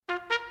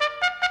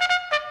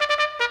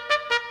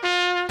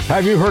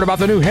Have you heard about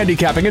the new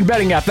handicapping and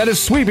betting app that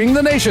is sweeping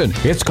the nation?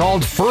 It's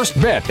called First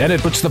Bet, and it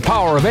puts the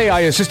power of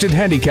AI-assisted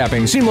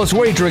handicapping, seamless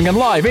wagering, and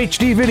live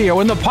HD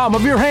video in the palm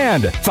of your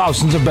hand.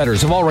 Thousands of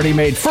bettors have already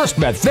made First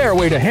Bet their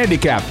way to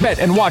handicap, bet,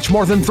 and watch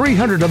more than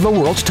 300 of the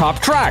world's top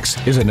tracks.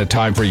 Isn't it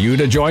time for you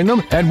to join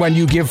them? And when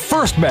you give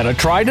First Bet a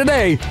try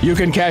today, you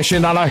can cash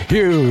in on a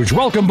huge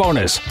welcome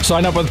bonus.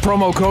 Sign up with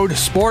promo code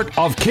Sport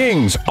of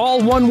Kings,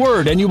 all one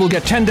word, and you will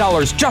get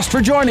 $10 just for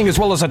joining, as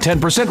well as a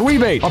 10%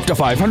 rebate, up to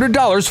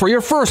 $500 for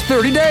your first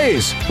 30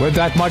 days. With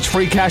that much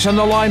free cash on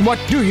the line, what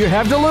do you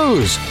have to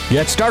lose?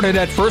 Get started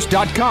at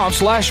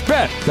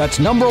first.com/bet. That's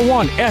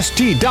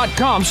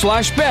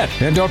st.com/bet.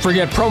 And don't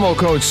forget promo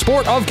code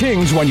Sport of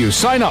Kings when you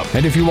sign up.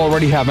 And if you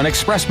already have an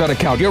ExpressBet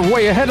account, you're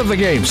way ahead of the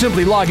game.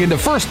 Simply log into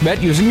FirstBet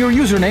using your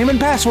username and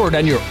password,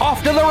 and you're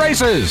off to the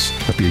races.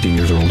 Up to 18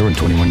 years or older and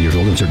 21 years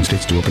old in certain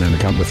states to open an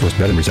account with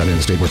FirstBet and reside in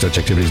a state where such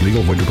activity is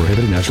legal, void, or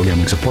prohibited. National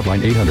Gambling Support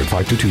Line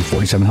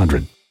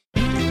 800-522-4700.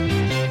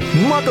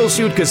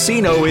 Muckleshoot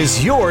Casino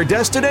is your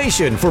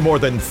destination for more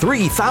than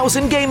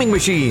 3,000 gaming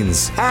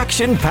machines,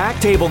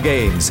 action-packed table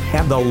games,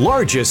 and the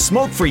largest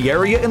smoke-free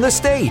area in the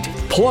state.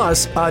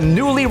 Plus, a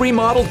newly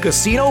remodeled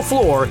casino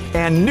floor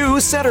and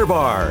new center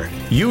bar.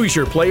 Use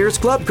your Players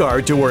Club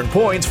card to earn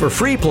points for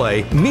free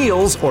play,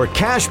 meals, or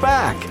cash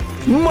back.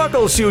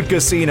 Muckleshoot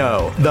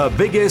Casino, the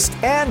biggest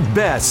and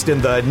best in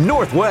the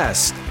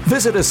Northwest.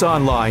 Visit us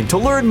online to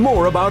learn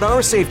more about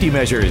our safety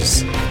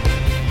measures.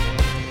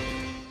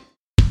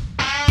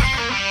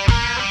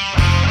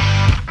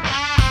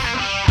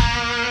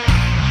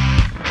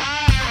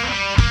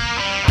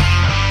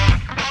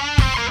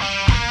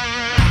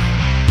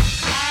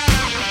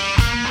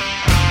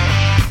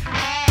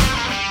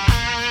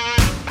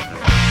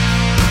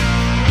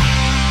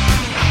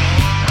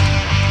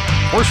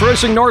 Horse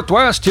Racing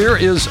Northwest, here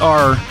is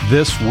our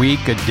This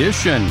Week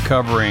edition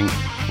covering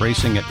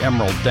racing at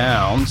Emerald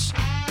Downs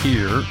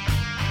here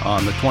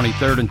on the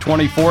 23rd and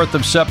 24th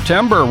of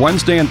September.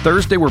 Wednesday and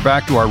Thursday, we're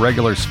back to our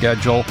regular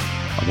schedule.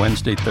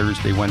 Wednesday at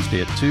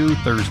 2,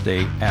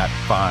 Thursday at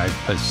 5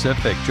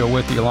 Pacific. Joe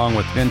with you along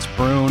with Vince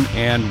Brune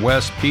and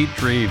Wes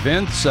Petrie.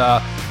 Vince,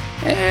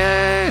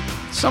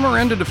 summer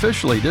ended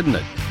officially, didn't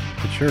it?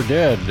 It sure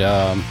did.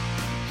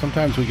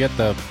 Sometimes we get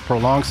the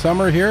prolonged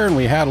summer here, and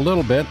we had a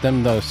little bit,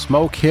 then the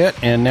smoke hit,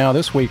 and now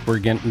this week we're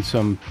getting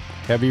some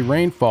heavy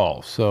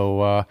rainfall.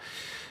 So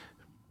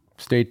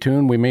stay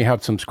tuned. We may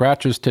have some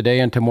scratches today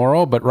and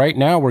tomorrow, but right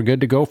now we're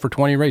good to go for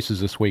 20 races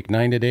this week,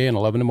 9 today and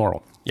 11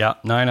 tomorrow. Yeah,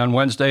 9 on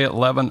Wednesday,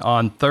 11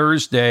 on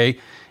Thursday.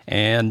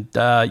 And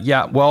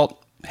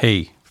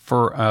hey,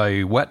 for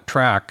a wet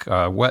track,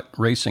 wet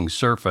racing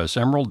surface,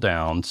 Emerald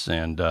Downs,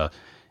 and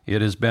it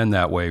has been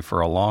that way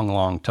for a long,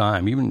 long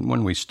time, even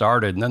when we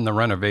started. And then the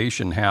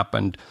renovation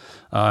happened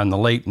in the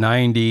late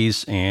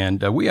 90s,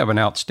 and we have an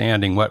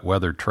outstanding wet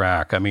weather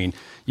track. I mean,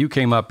 you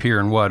came up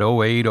here in,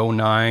 08,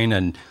 09,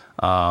 and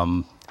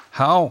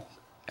how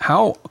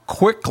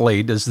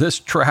quickly does this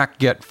track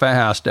get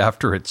fast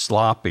after it's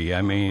sloppy?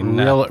 I mean...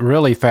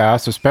 Really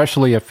fast,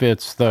 especially if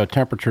the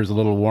temperature's a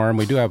little warm.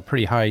 We do have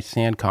pretty high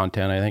sand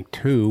content, I think,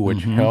 too,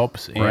 which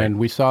helps. Right. And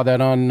we saw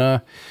that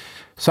on...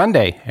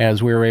 Sunday,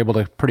 as we were able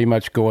to pretty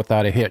much go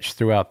without a hitch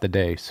throughout the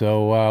day.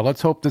 So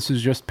let's hope this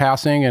is just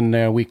passing,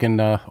 and we can,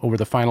 over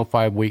the final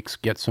 5 weeks,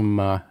 get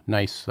some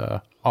nice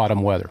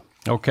autumn weather.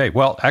 Okay,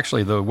 well,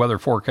 actually, the weather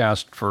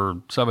forecast for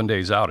 7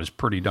 days out is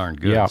pretty darn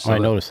good. Yeah, so I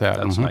noticed that.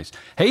 That's nice.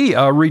 Hey,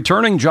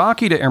 returning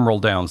jockey to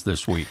Emerald Downs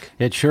this week.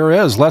 It sure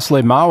is.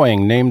 Leslie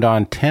Mowing, named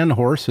on 10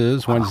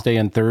 horses Wednesday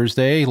and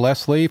Thursday.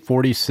 Leslie,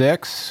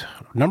 46,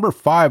 number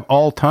 5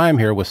 all-time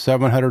here with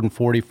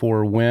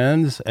 744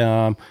 wins.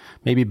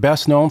 Maybe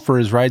best known for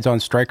his rides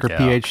on Striker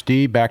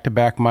PhD,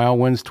 back-to-back mile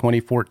wins,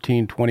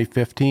 2014,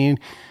 2015.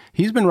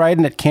 He's been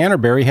riding at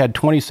Canterbury, had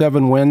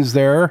 27 wins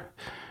there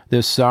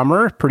this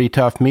summer. Pretty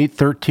tough meet,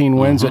 13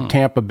 wins at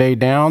Tampa Bay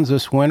Downs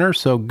this winter.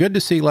 So good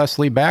to see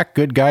Leslie back.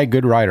 Good guy,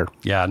 good rider.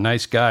 Yeah,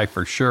 nice guy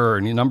for sure.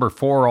 And number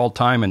 4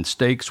 all-time in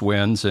stakes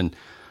wins. And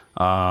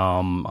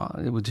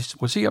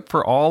was he up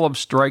for all of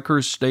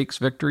Striker's stakes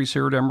victories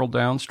here at Emerald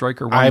Downs?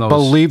 Striker won those. I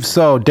believe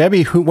so.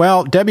 Debbie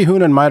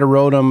Hoonan might have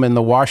rode him in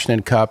the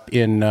Washington Cup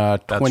in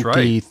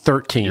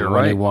 2013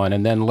 when he won.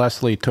 And then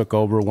Leslie took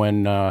over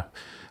when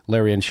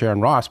Larry and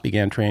Sharon Ross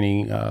began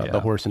training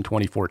the horse in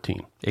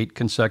 2014. 8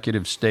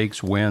 consecutive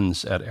stakes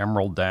wins at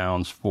Emerald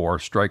Downs for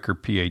Striker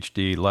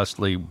PhD.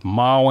 Leslie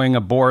Mowing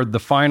aboard the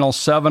final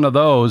 7 of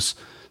those.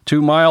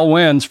 2-mile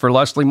wins for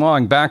Leslie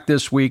Mowing back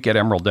this week at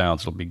Emerald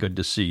Downs. It'll be good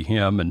to see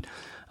him. And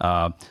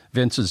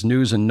Vince's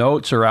news and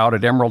notes are out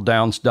at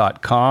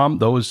emeralddowns.com.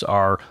 Those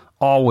are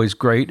always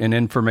great and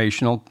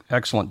informational.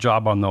 Excellent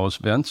job on those,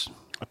 Vince.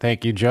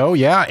 Thank you, Joe.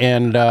 Yeah,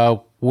 and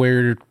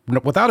we're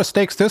without a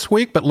stakes this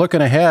week, but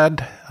looking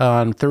ahead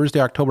on Thursday,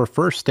 October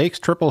 1st, stakes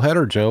triple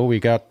header, Joe. We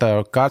got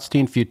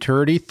Gottstein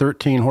Futurity,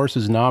 13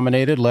 horses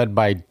nominated, led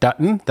by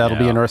Dutton. That'll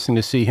be interesting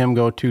to see him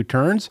go 2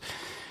 turns.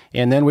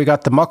 And then we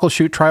got the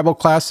Muckleshoot Tribal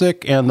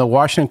Classic and the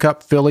Washington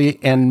Cup Filly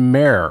and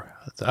Mare.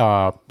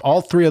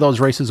 All 3 of those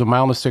races a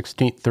mile and a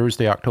 16th,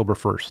 Thursday, October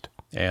 1st.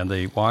 And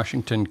the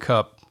Washington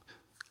Cup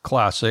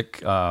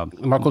Classic,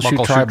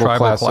 Muckleshoot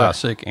Tribal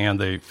Classic, and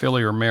the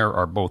filly or mare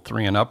are both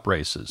 3-and-up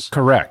races.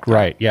 Correct,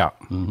 right, yeah.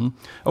 Mm-hmm.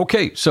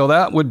 Okay, so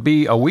that would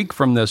be a week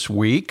from this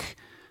week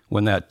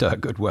when that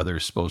good weather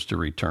is supposed to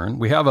return.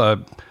 We have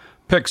a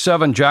Pick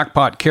 7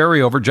 jackpot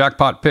carryover,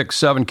 jackpot Pick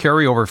 7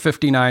 carryover,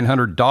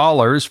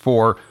 $5,900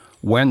 for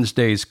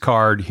Wednesday's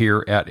card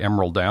here at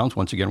Emerald Downs.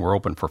 Once again, we're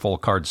open for full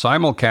card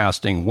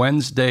simulcasting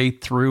Wednesday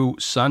through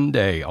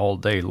Sunday all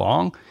day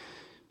long.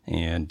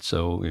 And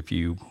so if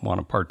you want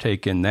to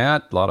partake in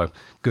that, a lot of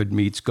good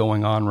meets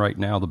going on right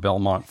now. The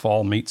Belmont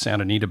Fall Meet,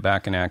 Santa Anita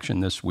back in action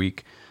this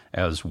week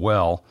as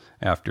well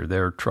after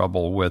their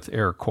trouble with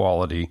air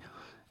quality,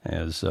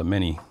 as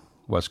many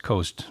West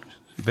Coast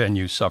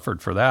venues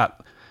suffered for that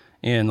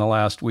in the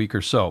last week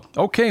or so.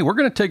 Okay, we're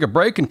going to take a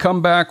break and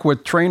come back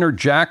with trainer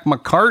Jack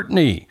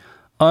McCartney.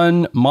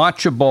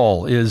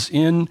 Unmatchable is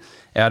in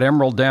at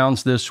Emerald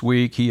Downs this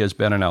week. He has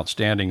been an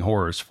outstanding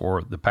horse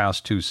for the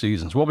past 2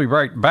 seasons. We'll be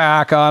right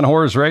back on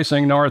Horse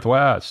Racing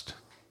Northwest.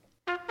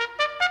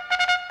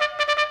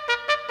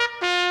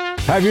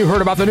 Have you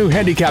heard about the new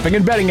handicapping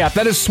and betting app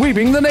that is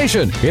sweeping the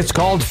nation? It's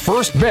called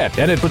First Bet,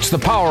 and it puts the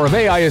power of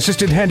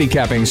AI-assisted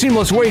handicapping,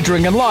 seamless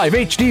wagering, and live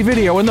HD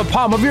video in the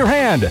palm of your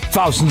hand.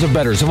 Thousands of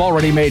bettors have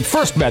already made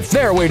First Bet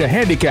their way to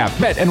handicap,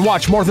 bet, and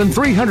watch more than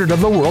 300 of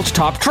the world's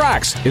top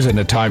tracks. Isn't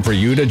it time for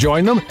you to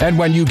join them? And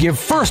when you give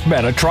First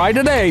Bet a try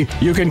today,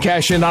 you can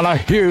cash in on a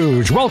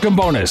huge welcome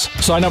bonus.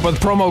 Sign up with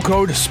promo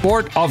code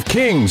Sport of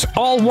Kings,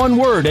 all one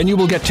word, and you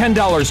will get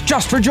 $10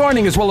 just for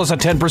joining, as well as a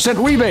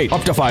 10% rebate,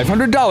 up to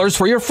 $500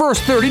 for your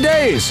first 30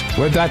 days.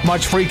 With that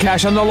much free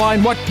cash on the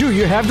line, what do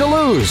you have to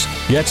lose?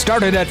 Get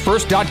started at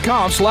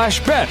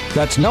first.com/bet.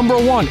 That's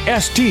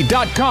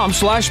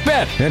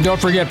st.com/bet. And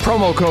don't forget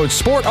promo code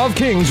Sport of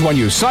Kings when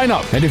you sign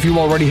up. And if you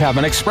already have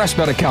an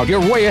ExpressBet account, you're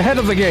way ahead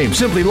of the game.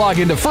 Simply log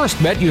into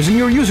FirstBet using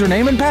your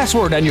username and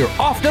password, and you're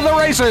off to the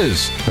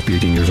races. Must be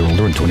 18 years or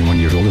older and 21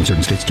 years old in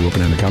certain states to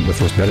open an account with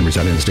FirstBet and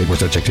reside in a state where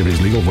such activity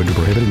is legal, void, or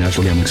prohibited.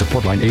 National Gambling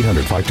Support Line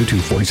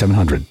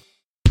 800-522-4700.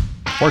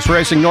 Horse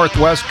Racing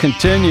Northwest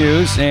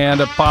continues,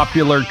 and a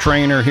popular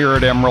trainer here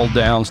at Emerald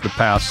Downs the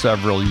past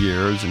several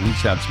years, and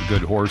he's had some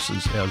good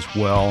horses as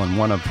well, and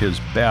one of his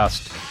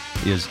best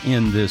is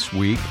in this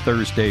week,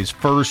 Thursday's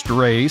first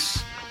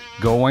race,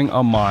 going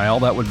a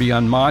mile. That would be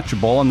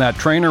Unmatchable, and that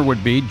trainer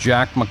would be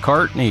Jack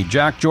McCartney.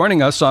 Jack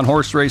joining us on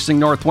Horse Racing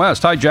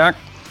Northwest. Hi, Jack.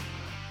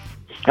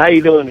 How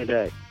you doing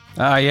today?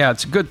 Yeah,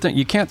 it's a good thing.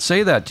 You can't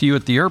say that to you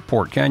at the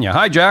airport, can you?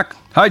 Hi, Jack.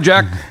 Hi,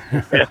 Jack.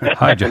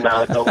 Hi, Jack.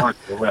 No, don't want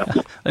to. Well.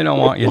 They don't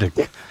want you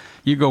to.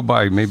 You go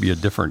by maybe a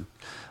different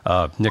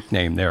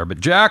nickname there. But,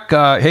 Jack,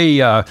 hey,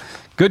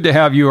 good to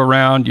have you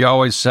around. You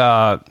always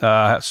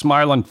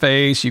smiling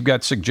face. You've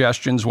got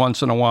suggestions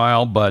once in a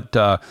while, but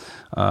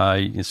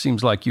it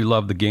seems like you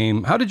love the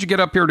game. How did you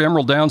get up here to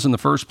Emerald Downs in the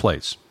first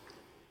place?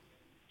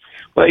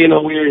 Well,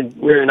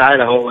 we're in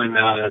Idaho, and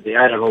the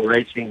Idaho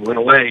racing went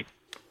away.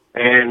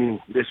 And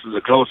this was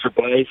a closer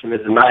place, and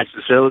it's a nice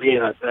facility,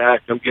 and I said,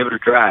 come give it a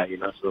try,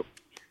 so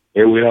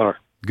here we are.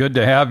 Good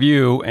to have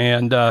you.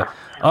 And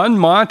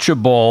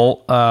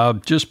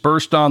Unmatchable just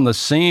burst on the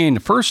scene.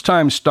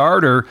 First-time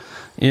starter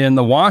in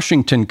the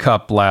Washington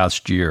Cup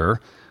last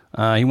year.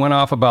 He went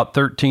off about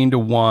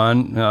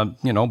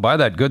 13-1, by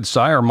that good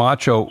sire,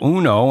 Macho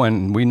Uno,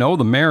 and we know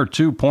the mare,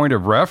 too, point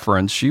of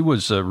reference. She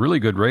was a really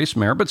good race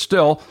mare, but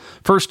still,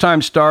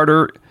 first-time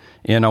starter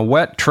in a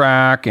wet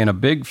track, in a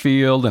big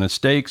field, in a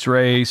stakes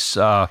race.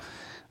 Were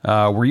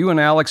you and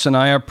Alex and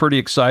I pretty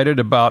excited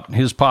about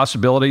his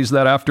possibilities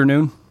that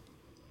afternoon?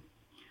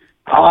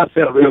 Oh, I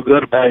felt real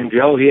good about him,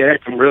 Joe. He had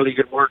some really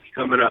good work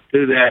coming up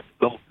to that,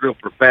 both real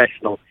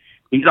professional.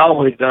 He's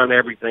always done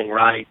everything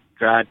right,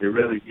 tried to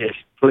really just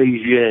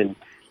please you, and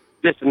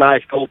just a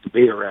nice colt to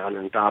be around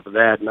on top of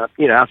that. And, I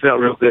felt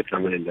real good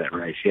coming into that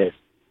race, yes.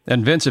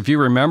 And Vince, if you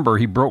remember,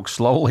 he broke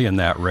slowly in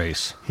that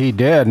race. He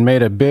did,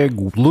 made a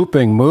big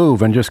looping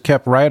move and just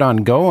kept right on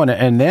going.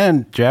 And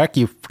then, Jack,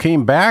 you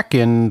came back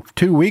in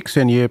 2 weeks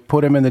and you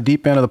put him in the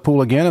deep end of the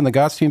pool again in the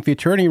Gottstein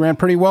Futurity, and he ran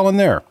pretty well in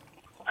there.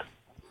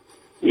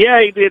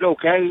 Yeah, he did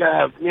okay.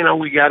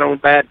 We got on a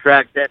bad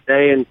track that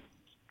day, and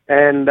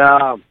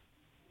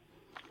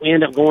we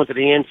ended up going to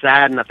the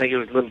inside, and I think it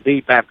was a little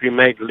deep after he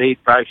made the lead.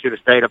 Probably should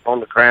have stayed up on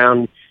the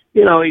crown.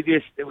 It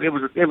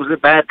was a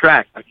bad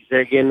track, like you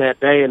said again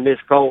that day. And this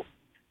colt,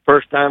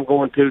 first time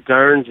going 2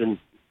 turns, and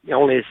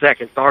only his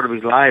second start of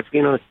his life.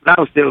 I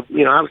was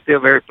still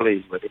very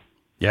pleased with it.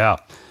 Yeah,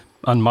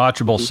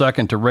 Unmatchable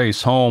second to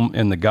race home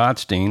in the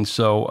Gottstein.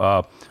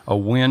 So a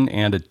win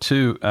and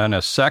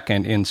a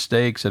second in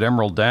stakes at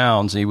Emerald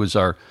Downs. He was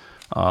our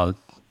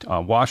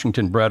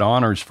Washington bred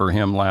honors for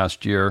him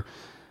last year,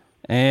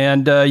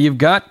 and you've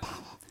got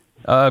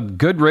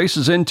good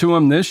races into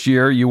him this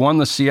year. You won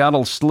the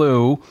Seattle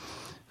Slew,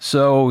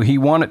 so he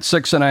won at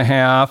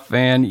 6.5.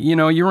 And,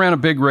 you ran a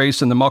big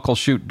race in the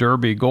Muckleshoot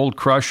Derby. Gold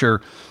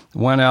Crusher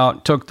went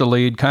out, took the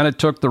lead, kind of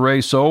took the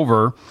race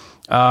over.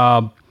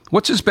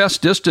 What's his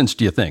best distance,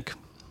 do you think?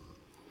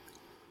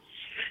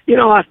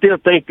 I still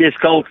think this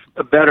colt's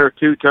a better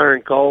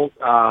 2-turn colt.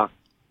 I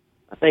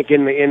think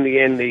in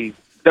the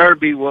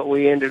Derby, what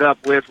we ended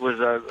up with was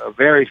a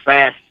very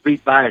fast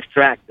street bias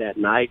track that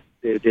night.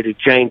 That it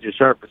changed the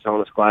surface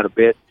on us quite a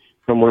bit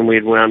from when we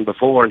had run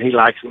before, and he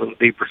likes a little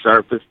deeper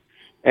surface.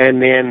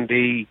 And then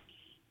the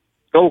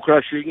Gold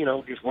Crusher, you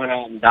know, just went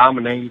out and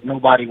dominated.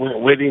 Nobody went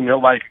with him.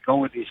 Nobody could go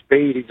with his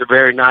speed. He's a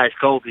very nice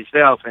colt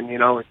himself, and, you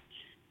know, it's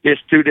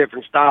just two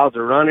different styles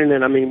of running.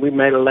 And, I mean, we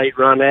made a late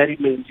run at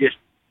him, and just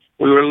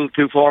we were a little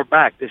too far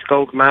back. This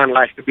colt of mine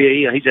likes to be,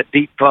 you know, he's a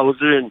deep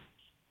closer, and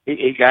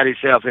he got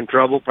himself in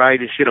trouble. Probably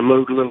just should have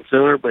moved a little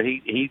sooner, but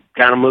he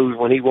kind of moves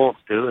when he wants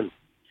to. And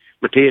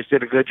Matthias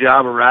did a good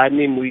job of riding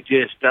him. We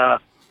just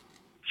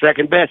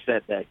second best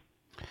that day.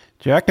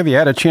 Jack, have you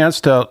had a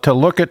chance to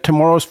look at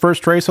tomorrow's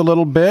first race a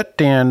little bit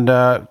and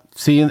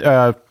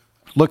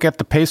look at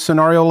the pace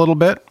scenario a little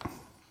bit?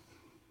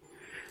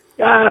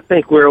 I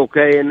think we're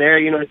okay in there.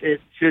 You know,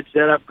 it should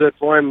set up good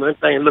for him. One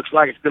thing, it looks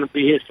like it's going to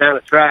be his kind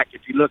of track.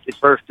 If you look, his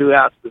first 2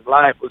 outs of his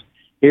life was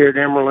here at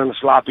Emerald in a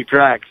sloppy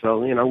track.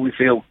 So, you know, we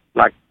feel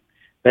like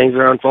things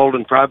are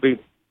unfolding probably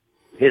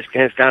his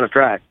kind of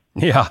track.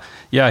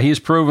 Yeah, he's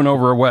proven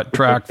over a wet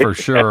track for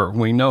sure.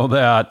 We know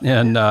that,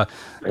 and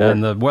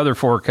the weather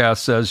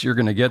forecast says you're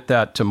going to get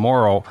that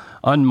tomorrow.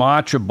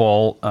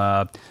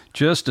 Unmatchable,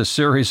 just a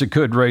series of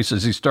good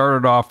races. He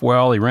started off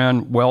well. He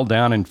ran well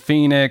down in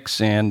Phoenix,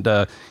 and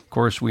of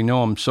course we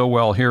know him so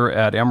well here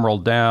at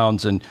Emerald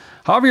Downs. And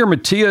Javier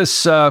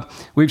Matias,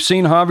 we've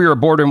seen Javier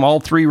aboard him all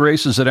 3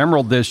 races at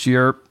Emerald this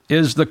year.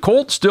 Is the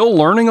colt still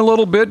learning a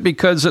little bit?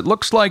 Because it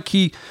looks like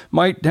he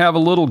might have a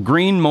little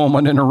green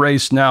moment in a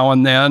race now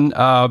and then.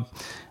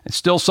 It's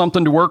still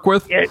something to work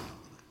with?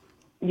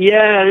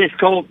 Yeah, this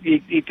colt,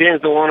 he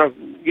tends to want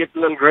to get a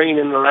little green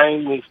in the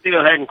lane. We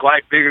still hadn't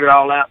quite figured it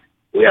all out.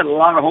 We had a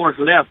lot of horse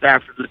left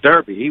after the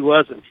Derby. He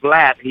wasn't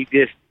flat. He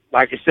just,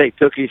 like I say,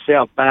 took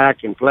himself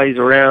back and plays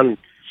around.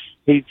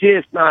 He's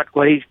just not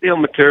quite. He's still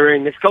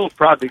maturing. This colt's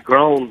probably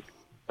grown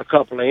a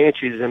couple of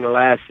inches in the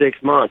last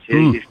 6 months.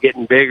 He's just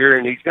getting bigger,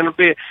 and he's going to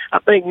be, I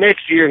think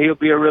next year he'll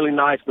be a really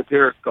nice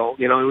mature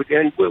colt, you know,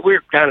 and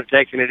we're kind of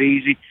taking it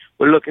easy.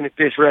 We're looking at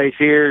this race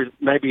here,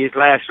 maybe his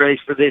last race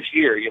for this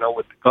year, you know,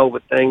 with the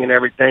COVID thing and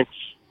everything.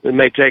 We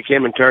may take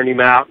him and turn him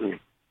out and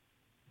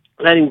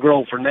let him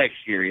grow for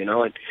next year, you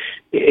know. And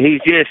he's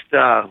just,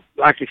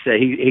 like I say,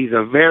 he's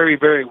a very,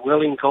 very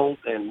willing colt,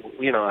 and,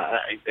 you know,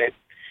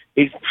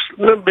 he's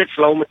a little bit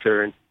slow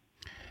maturing.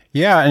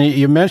 Yeah, and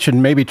you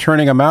mentioned maybe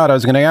turning him out. I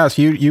was going to ask,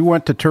 you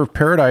went to Turf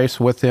Paradise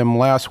with him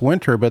last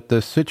winter, but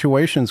the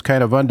situation's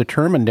kind of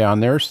undetermined down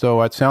there,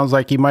 so it sounds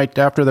like you might,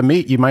 after the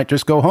meet, you might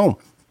just go home.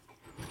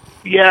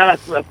 Yeah,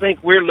 I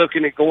think we're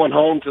looking at going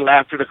home till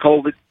after the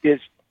COVID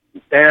gets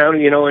down,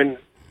 you know, and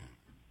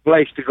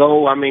place to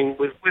go. I mean,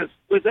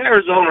 with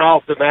Arizona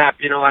off the map,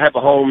 you know, I have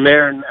a home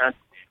there, and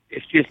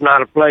it's just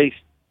not a place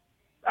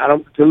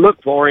to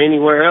look for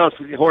anywhere else.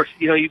 Horse,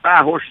 you know, you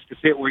buy horses to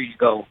fit where you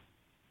go.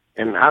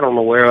 And I don't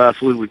know where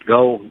else we would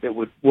go that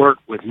would work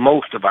with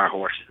most of our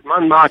horses.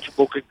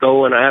 Unmatchable could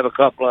go, and I have a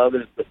couple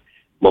others, but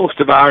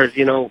most of ours,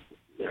 you know,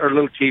 are a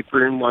little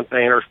cheaper than one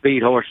thing, or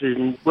speed horses,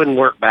 and wouldn't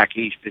work back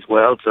east as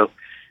well. So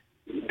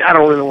I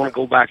don't really want to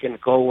go back in the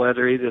cold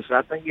weather either. So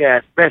I think, yeah,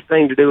 the best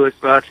thing to do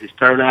for us is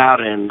turn out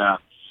and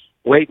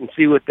wait and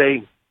see what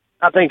they.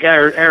 I think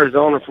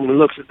Arizona, from the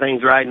looks of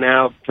things right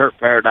now, Turf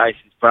Paradise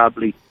is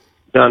probably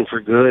done for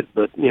good,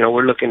 but, you know,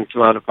 we're looking at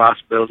some other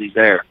possibilities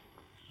there.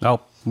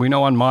 Well, we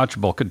know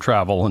Unmatchable could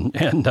travel and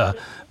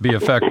be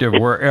effective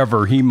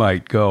wherever he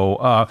might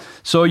go.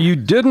 So you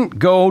didn't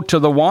go to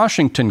the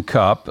Washington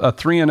Cup, a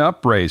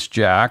 3-and-up race,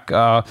 Jack.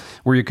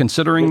 Were you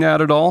considering that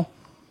at all?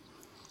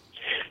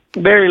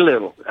 Very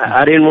little.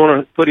 I didn't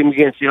want to put him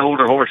against the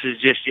older horses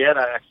just yet.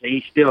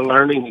 He's still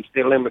learning. He's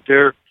still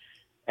immature.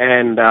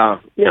 And,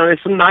 you know,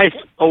 there's some nice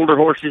older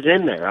horses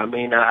in there. I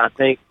mean, I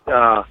think,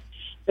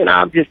 and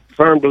I'm just a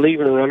firm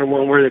believer in running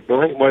one where they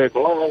belong.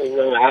 You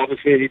know,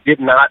 obviously, he did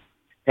not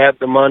have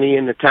the money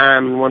and the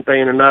time and one thing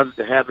and another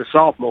to have the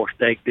sophomore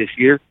stake this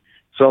year.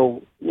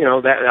 So, you know,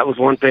 that was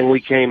one thing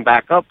we came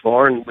back up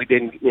for, and we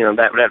didn't, you know,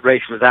 that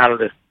race was out of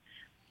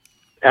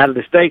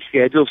the stake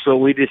schedule. So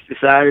we just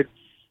decided,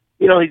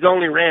 you know, he's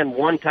only ran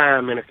one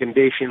time in a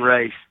condition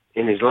race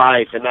in his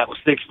life, and that was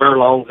 6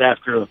 furlongs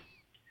after a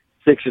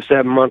 6 or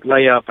 7 month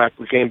layoff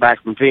after we came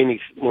back from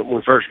Phoenix when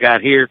we first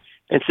got here.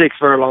 And 6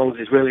 furlongs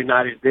is really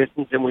not his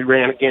distance, and we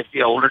ran against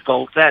the older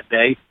colts that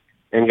day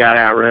and got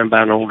outrun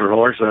by an older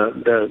horse,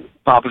 the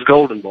Papa's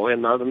Golden Boy,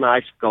 another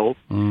nice colt.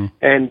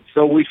 And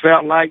so we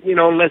felt like, you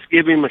know, let's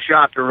give him a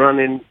shot to run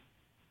in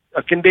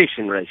a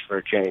condition race for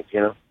a change, you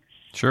know.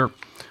 Sure.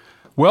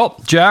 Well,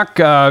 Jack,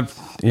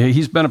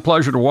 he's been a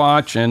pleasure to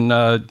watch, and,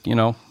 you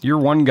know, you're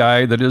one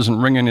guy that isn't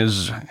wringing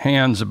his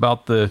hands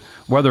about the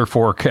weather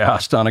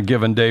forecast on a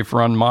given day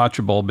for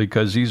Unmatchable,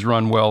 because he's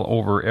run well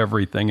over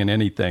everything and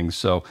anything.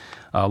 So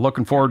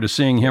looking forward to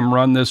seeing him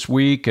run this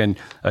week. And,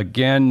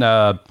 again,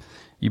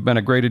 you've been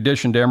a great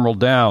addition to Emerald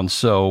Downs.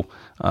 So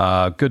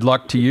good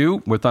luck to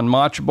you with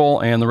Unmatchable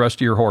and the rest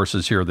of your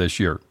horses here this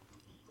year.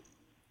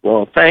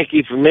 Well, thank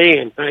you for me,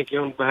 and thank you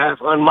on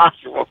behalf of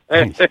Unmatchable.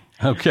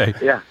 Okay.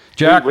 Yeah.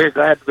 Jack? We're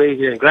glad to be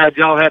here, and glad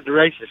y'all had the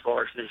races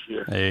for us this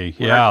year. Hey,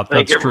 yeah,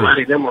 thank that's true.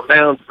 everybody, them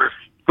down for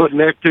putting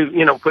their two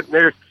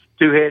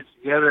heads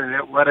together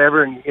and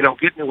whatever, and,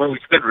 getting it where we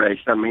could race.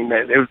 I mean,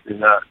 this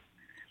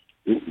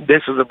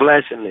was a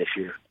blessing this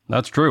year.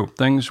 That's true.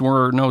 Things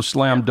were no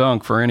slam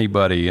dunk for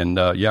anybody, and,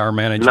 our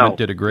management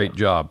did a great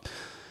job.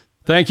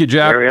 Thank you,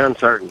 Jack. Very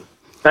uncertain.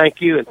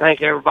 Thank you, and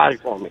thank everybody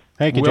for me.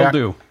 Thank you, Will Jack.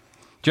 do.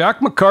 Jack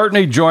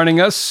McCartney joining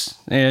us,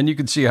 and you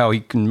can see how he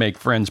can make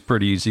friends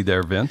pretty easy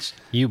there, Vince.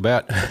 You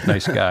bet.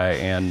 Nice guy,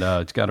 and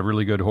it's got a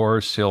really good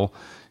horse.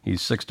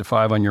 He's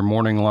 6-5 on your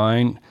morning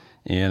line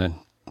in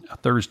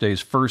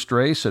Thursday's first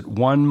race at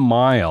 1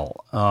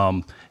 mile.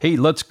 Hey,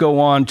 let's go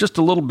on. Just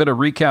a little bit of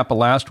recap of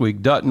last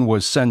week. Dutton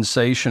was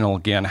sensational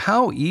again.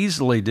 How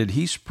easily did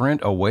he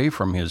sprint away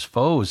from his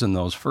foes in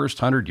those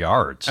first 100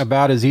 yards?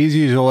 About as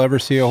easy as you'll ever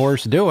see a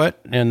horse do it,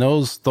 and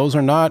those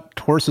are not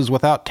horses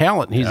without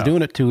talent. He's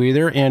doing it to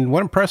either. And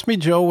what impressed me,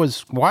 Joe,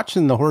 was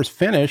watching the horse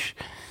finish.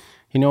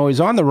 He's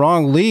on the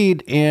wrong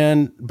lead,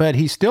 but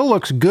he still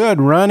looks good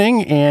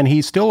running, and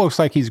he still looks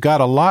like he's got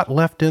a lot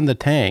left in the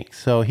tank.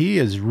 So he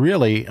is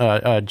really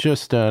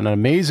just an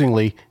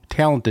amazingly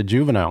talented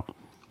juvenile.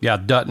 Yeah,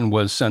 Dutton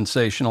was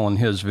sensational in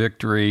his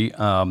victory.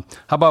 How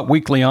about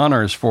weekly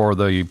honors for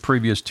the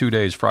previous 2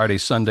 days, Friday,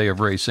 Sunday of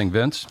racing,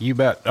 Vince? You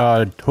bet.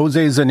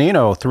 Jose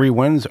Zanino, 3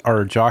 wins,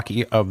 our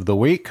jockey of the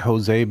week.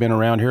 Jose been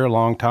around here a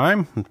long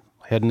time.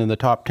 Heading in the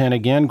top 10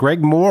 again.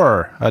 Greg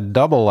Moore, a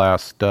double I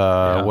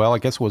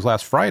guess it was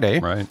last Friday.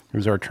 Right. He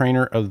was our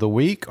trainer of the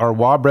week. Our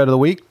WA bred of the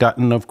week,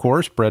 Dutton, of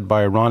course, bred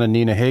by Ron and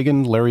Nina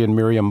Hagen, Larry and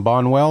Miriam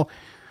Bonwell.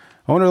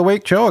 Owner of the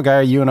week, Joe, a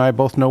guy you and I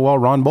both know well,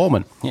 Ron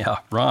Bowman. Yeah,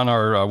 Ron,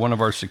 one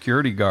of our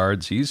security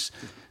guards, he's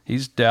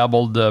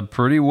dabbled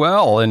pretty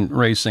well in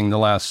racing the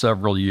last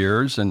several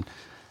years and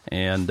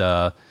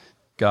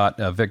got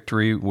a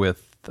victory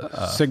with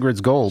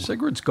Sigrid's Gold.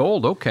 Sigrid's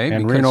Gold, okay.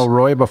 And Reno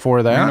Roy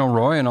before that. Reno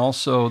Roy, and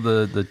also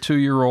the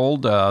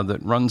 2-year-old that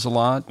runs a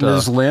lot.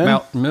 Ms. Lynn.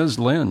 Ms.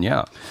 Lynn,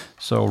 yeah.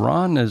 So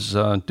Ron is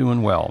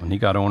doing well, and he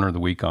got Owner of the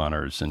Week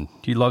honors. And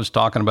he loves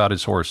talking about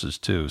his horses,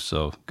 too.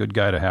 So good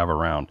guy to have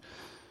around.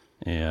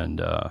 And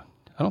I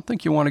don't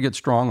think you want to get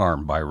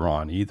strong-armed by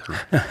Ron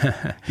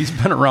either. He's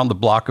been around the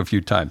block a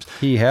few times.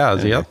 He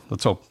has, yeah.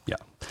 Let's hope, yeah.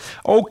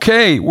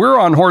 Okay, we're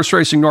on Horse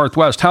Racing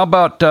Northwest. How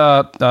about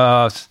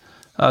a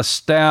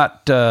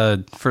stat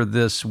for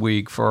this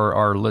week for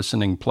our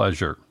listening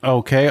pleasure?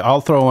 Okay,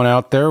 I'll throw one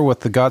out there with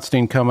the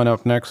Gottstein coming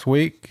up next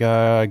week.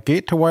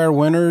 Gate-to-wire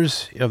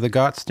winners of the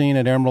Gottstein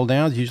at Emerald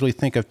Downs usually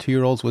think of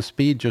 2-year-olds with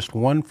speed, just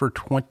 1 for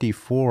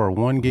 24.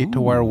 One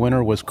gate-to-wire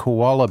winner was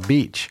Koala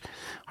Beach.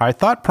 I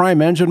thought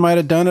Prime Engine might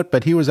have done it,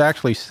 but he was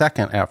actually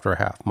second after a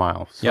half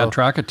mile. So yeah,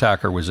 Track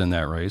Attacker was in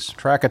that race.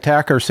 Track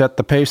Attacker set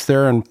the pace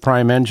there, and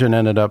Prime Engine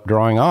ended up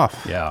drawing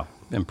off. Yeah,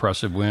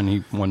 impressive win.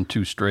 He won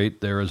 2 straight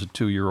there as a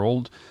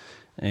 2-year-old.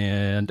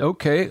 And,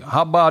 okay,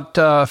 how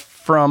about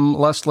from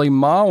Leslie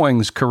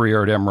Mawing's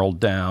career at Emerald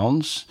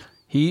Downs?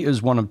 He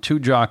is one of 2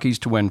 jockeys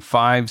to win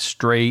 5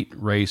 straight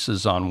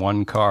races on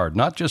one card.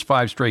 Not just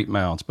 5 straight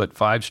mounts, but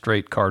 5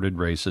 straight carded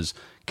races.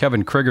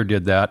 Kevin Krieger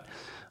did that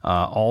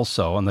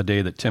also on the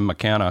day that Tim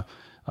McCanna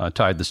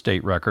tied the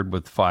state record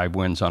with 5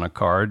 wins on a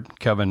card.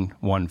 Kevin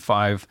won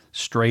 5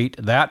 straight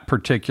that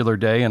particular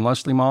day, and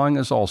Leslie Mawing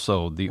is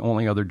also the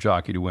only other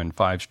jockey to win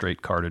 5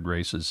 straight carded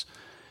races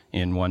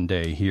in one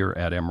day here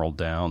at Emerald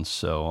Downs.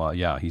 So,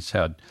 he's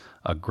had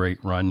a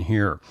great run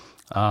here.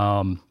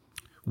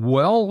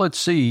 Well, let's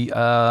see.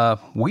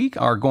 We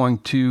are going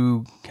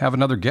to have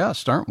another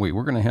guest, aren't we?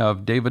 We're going to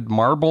have David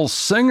Marble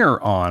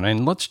Singer on,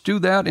 and let's do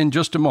that in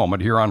just a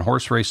moment here on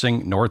Horse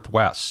Racing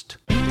Northwest.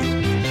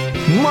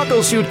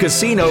 Muckleshoot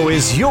Casino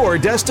is your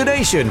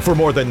destination for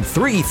more than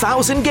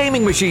 3,000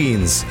 gaming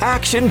machines,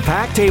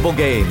 action-packed table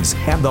games,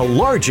 and the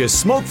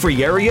largest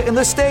smoke-free area in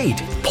the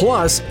state.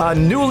 Plus, a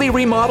newly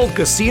remodeled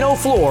casino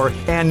floor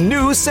and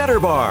new center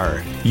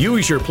bar.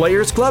 Use your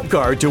Players Club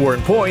card to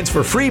earn points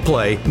for free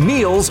play,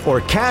 meals,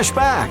 or cash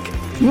back.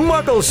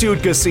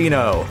 Muckleshoot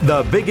Casino,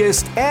 the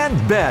biggest and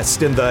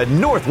best in the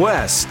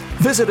Northwest.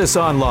 Visit us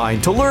online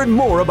to learn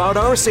more about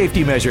our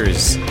safety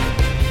measures.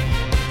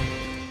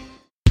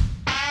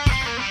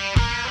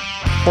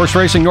 Horse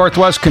Racing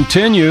Northwest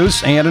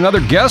continues, and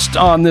another guest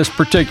on this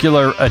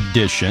particular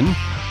edition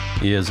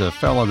is a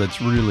fellow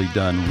that's really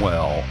done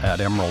well at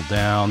Emerald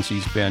Downs.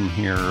 He's been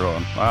here,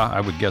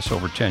 I would guess,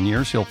 over 10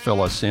 years. He'll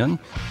fill us in.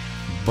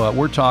 But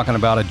we're talking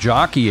about a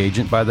jockey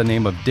agent by the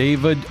name of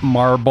David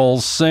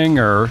Marble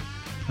Singer.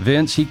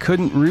 Vince, he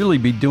couldn't really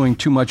be doing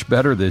too much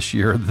better this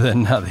year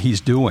than he's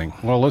doing.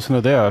 Well, listen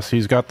to this.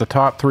 He's got the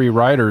top 3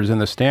 riders in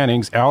the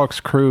standings. Alex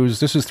Cruz,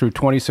 this is through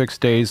 26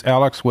 days.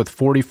 Alex with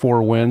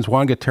 44 wins.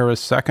 Juan Gutierrez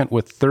second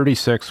with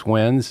 36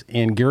 wins.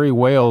 And Gary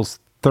Wales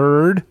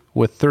third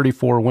with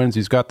 34 wins.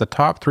 He's got the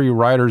top 3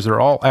 riders. They're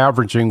all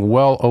averaging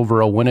well over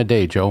a win a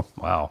day, Joe.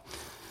 Wow.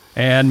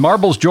 And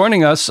Marble's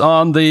joining us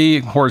on the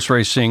Horse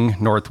Racing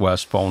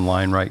Northwest phone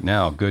line right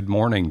now. Good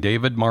morning,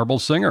 David Marble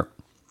Singer.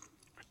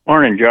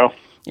 Morning, Joe.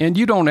 And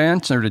you don't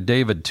answer to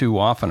David too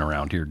often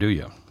around here, do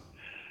you?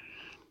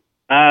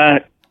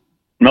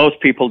 Most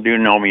people do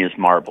know me as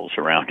Marbles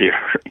around here.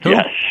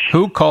 Yes.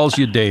 Who calls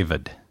you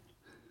David?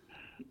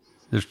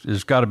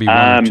 There's got to be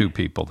one or two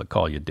people that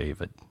call you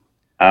David.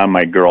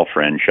 My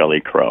girlfriend,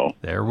 Shelley Crow.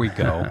 There we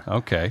go.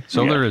 Okay,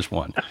 so there is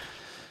one.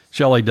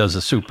 Shelley does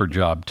a super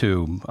job,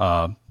 too.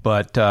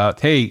 But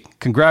hey,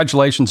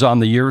 congratulations on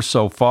the year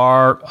so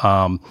far.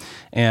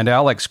 And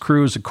Alex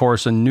Cruz, of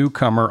course, a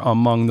newcomer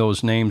among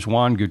those names.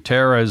 Juan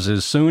Gutierrez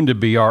is soon to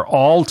be our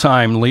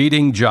all-time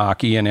leading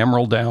jockey in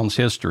Emerald Downs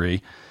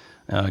history.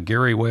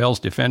 Gary Wales,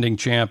 defending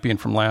champion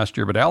from last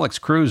year. But Alex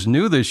Cruz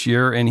new this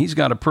year, and he's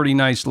got a pretty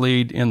nice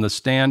lead in the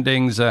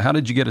standings. How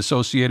did you get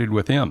associated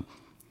with him?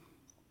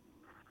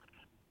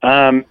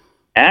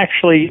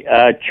 Actually,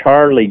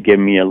 Charlie gave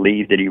me a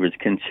lead that he was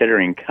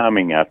considering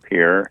coming up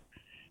here,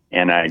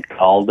 and I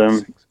called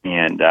him,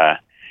 and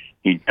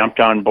he jumped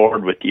on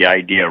board with the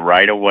idea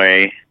right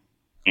away,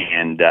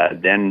 and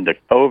then the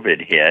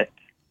COVID hit,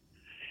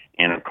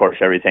 and of course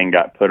everything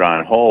got put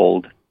on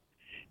hold,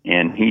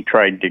 and he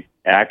tried to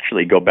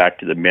actually go back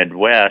to the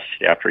Midwest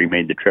after he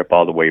made the trip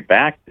all the way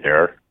back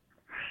there.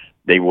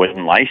 They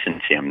wouldn't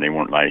license him. They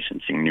weren't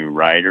licensing new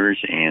riders,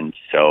 and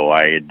so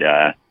I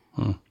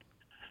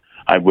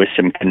with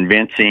some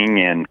convincing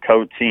and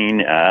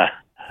coaching, I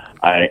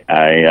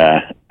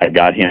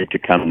got him to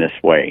come this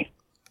way.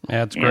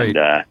 That's great.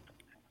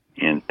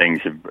 And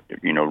things have,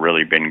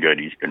 really been good.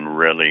 He's been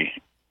really,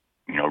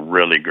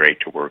 really great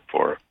to work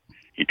for.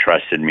 He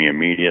trusted me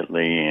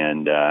immediately,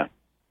 and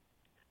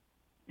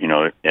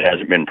it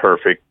hasn't been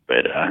perfect,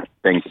 but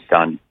things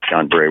have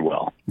gone very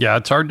well. Yeah,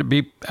 it's hard to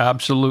be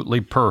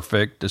absolutely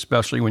perfect,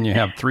 especially when you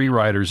have three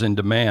riders in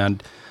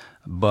demand.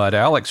 But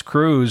Alex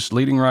Cruz,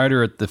 leading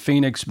rider at the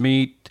Phoenix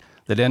meet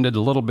that ended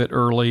a little bit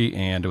early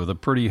and with a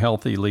pretty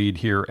healthy lead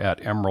here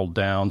at Emerald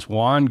Downs.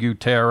 Juan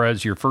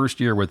Gutierrez, your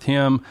first year with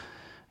him.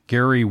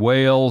 Gary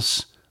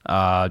Wales,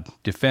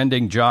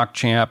 defending jock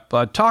champ.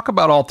 Talk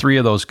about all three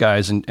of those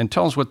guys and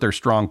tell us what their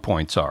strong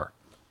points are.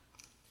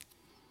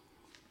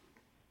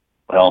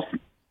 Well,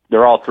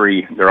 they're all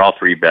three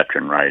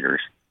veteran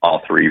riders.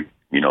 All three,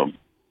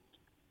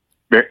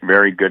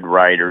 very good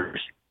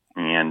riders,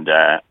 and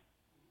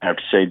I have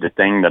to say the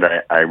thing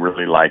that I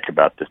really like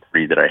about the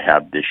three that I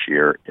have this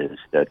year is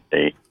that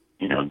they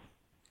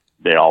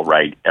all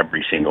ride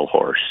every single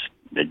horse.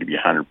 They give you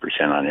 100%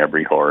 on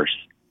every horse.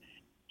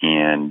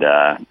 And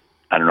I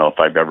don't know if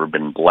I've ever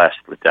been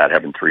blessed with that,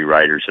 having three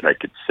riders that I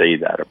could say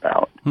that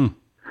about.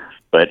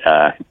 But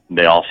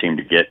they all seem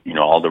to get,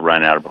 all the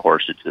run out of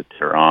horses that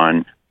they're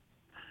on.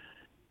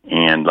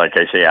 And like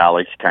I say,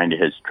 Alex kind of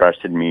has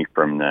trusted me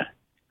from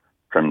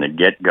the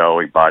get-go.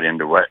 He bought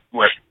into what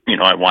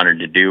I wanted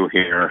to do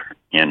here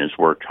and has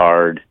worked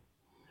hard.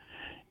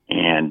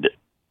 And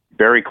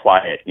very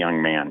quiet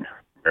young man,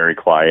 very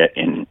quiet.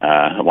 And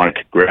I want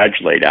to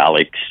congratulate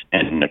Alex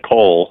and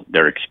Nicole.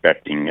 They're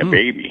expecting a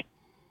baby.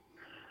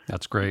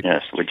 That's great.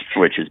 Yes,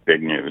 which is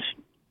big news.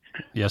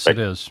 Yes, but, it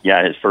is.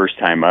 Yeah, his first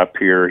time up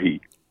here, he,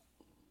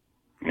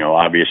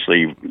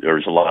 obviously there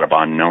was a lot of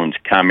unknowns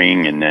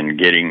coming and then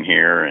getting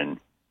here,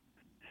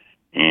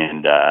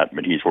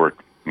 but he's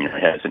worked.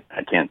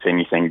 I can't say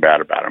anything bad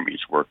about him.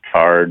 He's worked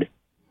hard.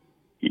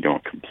 He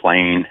don't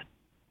complain.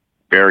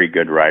 Very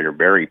good rider,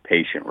 very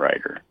patient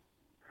rider.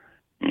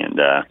 And,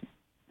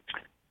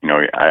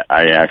 I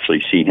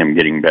actually see him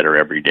getting better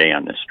every day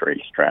on this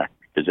racetrack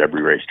because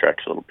every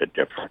racetrack's a little bit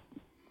different.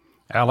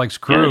 Alex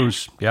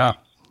Cruz, yeah.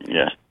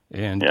 Yeah.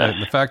 And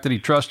the fact that he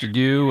trusted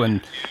you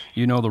and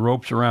the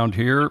ropes around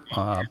here,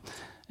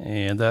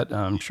 and that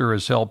I'm sure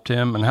has helped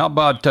him. And how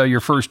about your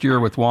first year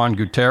with Juan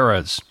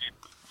Gutierrez?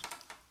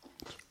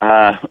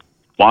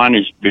 Juan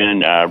has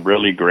been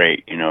really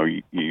great.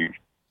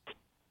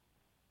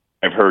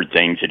 I've heard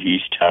things that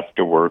he's tough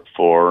to work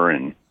for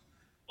and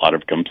a lot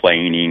of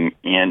complaining,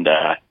 and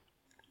I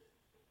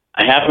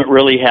haven't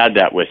really had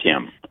that with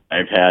him.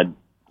 I've had,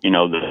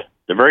 the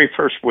very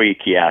first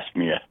week he asked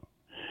me a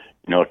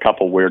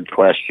couple weird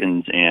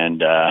questions,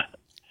 and I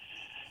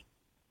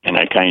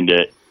kind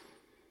of,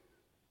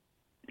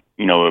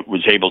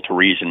 was able to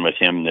reason with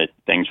him that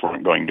things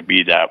weren't going to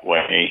be that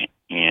way,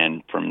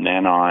 and from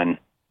then on,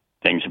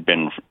 things have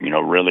been,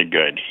 really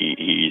good.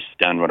 He's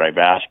done what I've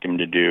asked him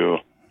to do,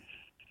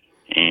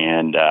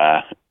 and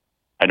I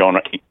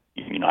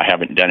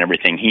haven't done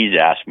everything he's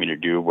asked me to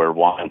do. Where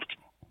Juan,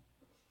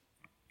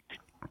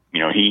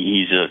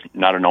 he's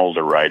not an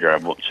older rider. I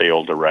won't say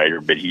older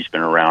rider, but he's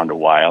been around a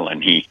while,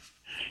 and he,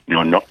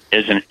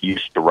 isn't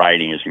used to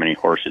riding as many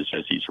horses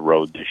as he's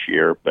rode this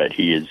year. But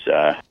he is,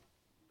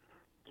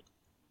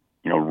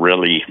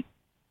 really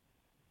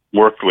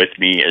worked with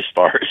me as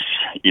far as,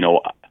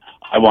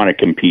 I want to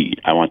compete.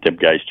 I want them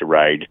guys to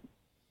ride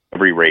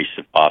every race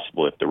if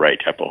possible if the right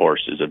type of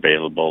horse is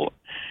available.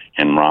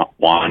 And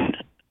Juan,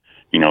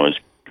 is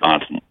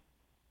constantly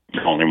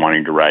only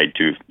wanting to ride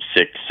to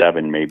 6,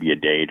 7 maybe a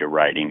day to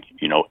riding,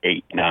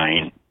 8,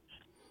 9,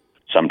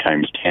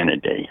 sometimes 10 a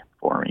day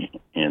for me.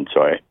 And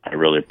so I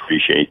really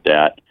appreciate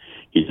that.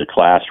 He's a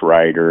class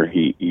rider.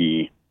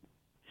 He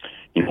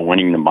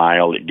winning the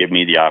mile, it gave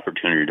me the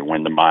opportunity to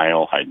win the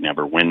mile. I'd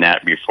never win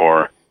that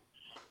before.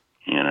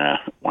 And I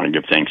want to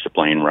give thanks to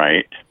Blaine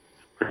Wright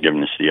for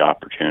giving us the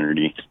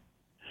opportunity.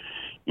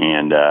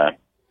 And,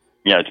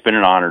 it's been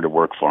an honor to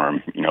work for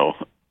him.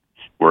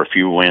 We're a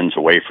few wins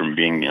away from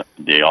being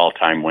the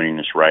all-time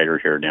winningest rider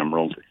here at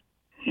Emerald.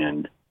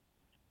 And,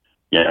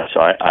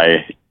 so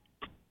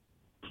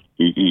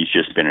he's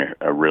just been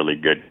a really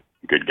good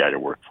guy to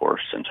work for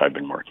since I've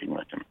been working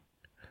with him.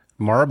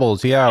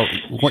 Marbles,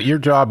 what your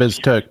job is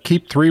to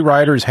keep 3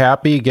 riders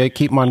happy,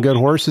 keep them on good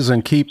horses,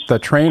 and keep the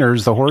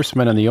trainers, the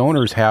horsemen, and the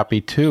owners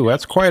happy too.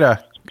 That's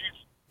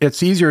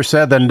it's easier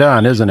said than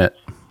done, isn't it?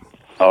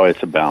 Oh,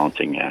 it's a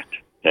balancing act.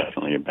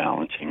 Definitely a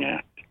balancing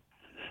act,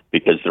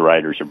 because the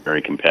riders are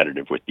very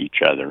competitive with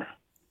each other.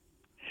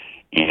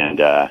 And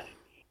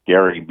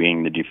Gary,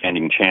 being the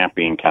defending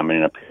champion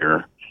coming up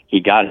here,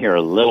 he got here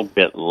a little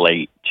bit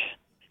late,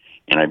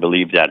 and I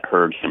believe that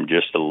hurt him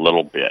just a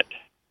little bit.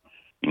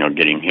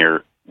 Getting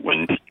here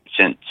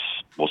since,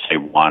 we'll say,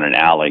 Juan and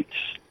Alex.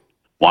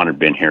 Juan had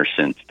been here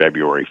since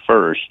February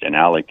 1st, and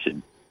Alex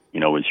had,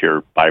 was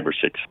here 5 or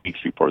 6 weeks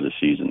before the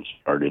season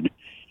started.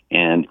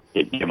 And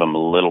it gave him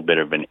a little bit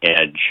of an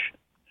edge,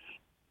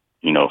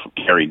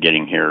 Gary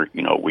getting here,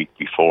 a week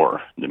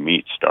before the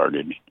meet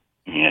started.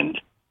 And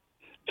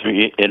so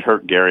it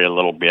hurt Gary a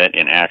little bit,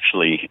 and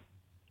actually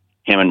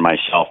him and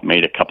myself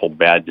made a couple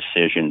bad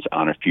decisions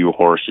on a few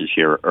horses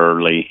here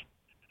early.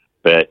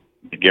 But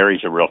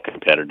Gary's a real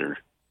competitor,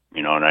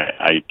 and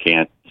I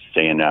can't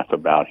say enough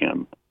about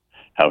him,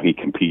 how he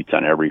competes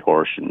on every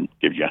horse and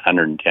gives you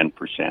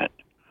 110%.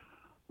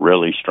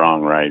 Really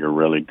strong rider,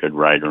 really good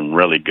rider, and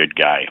really good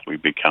guy.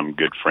 We've become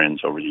good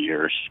friends over the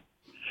years.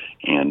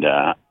 And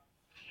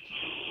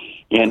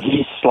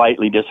he's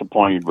slightly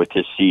disappointed with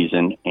his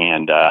season,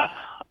 and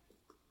I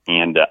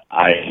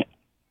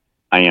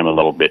am a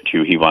little bit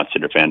too. He wants to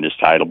defend his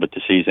title, but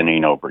the season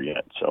ain't over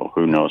yet, so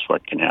who knows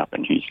what can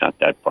happen. He's not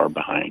that far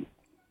behind.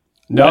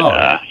 No.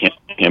 But,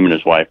 him and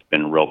his wife have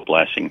been a real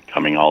blessing,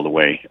 coming all the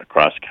way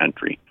across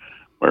country,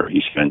 where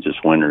he spends his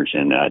winters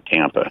in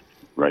Tampa,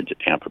 rides at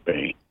Tampa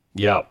Bay.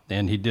 Yeah,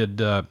 and he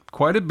did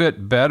quite a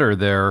bit better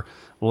there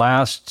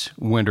last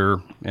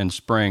winter and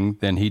spring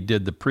than he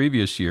did the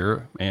previous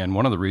year, and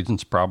one of the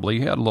reasons probably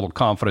he had a little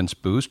confidence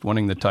boost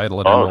winning the title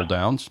at Emerald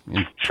Downs.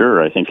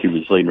 Sure, I think he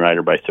was leading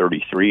rider by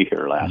 33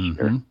 here last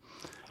year.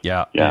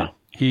 Yeah.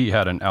 He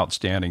had an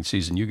outstanding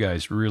season. You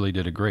guys really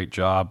did a great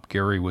job.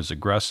 Gary was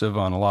aggressive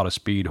on a lot of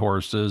speed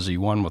horses. He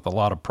won with a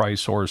lot of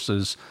price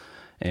horses.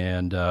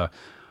 And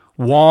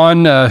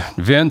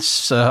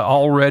Vince,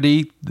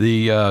 already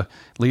the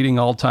leading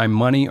all-time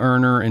money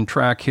earner in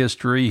track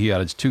history. He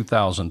had his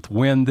 2000th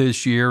win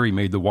this year. He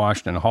made the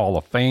Washington Hall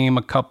of Fame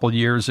a couple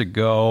years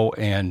ago.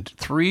 And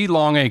 3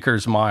 Long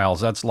Acres miles.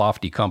 That's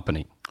lofty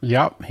company.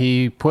 Yep,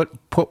 he put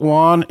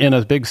Juan in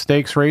a big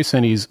stakes race,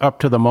 and he's up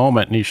to the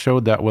moment, and he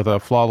showed that with a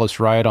flawless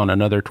ride on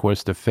Another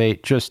Twist of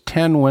Fate. Just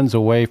 10 wins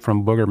away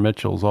from Booger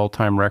Mitchell's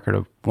all-time record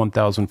of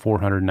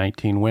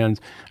 1,419 wins.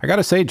 I got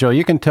to say, Joe,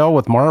 you can tell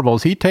with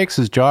Marbles, he takes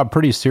his job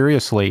pretty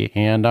seriously,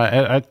 and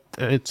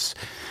it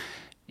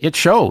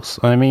shows.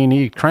 I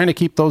mean, trying to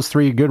keep those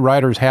 3 good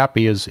riders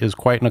happy is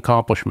quite an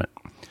accomplishment.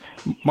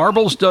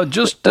 Marbles,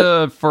 just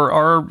for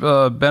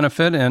our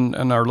benefit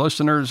and our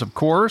listeners, of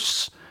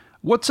course,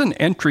 what's an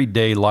entry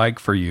day like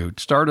for you?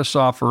 Start us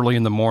off early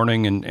in the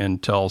morning and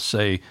until,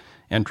 say,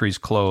 entries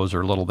close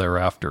or a little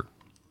thereafter.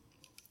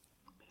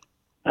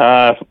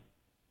 Well,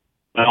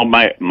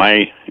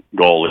 my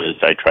goal is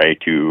I try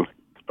to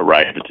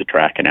arrive at the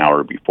track an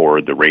hour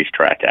before the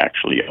racetrack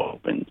actually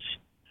opens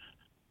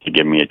to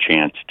give me a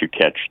chance to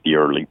catch the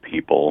early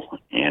people,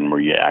 and where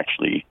you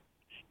actually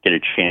get a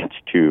chance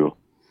to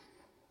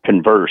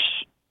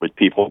converse with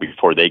people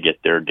before they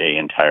get their day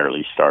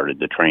entirely started,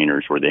 the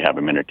trainers, where they have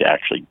a minute to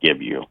actually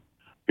give you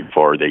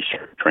before they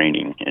start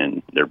training,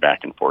 and they're back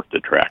and forth the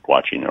track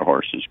watching their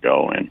horses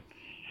go.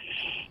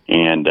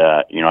 And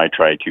I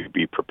try to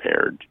be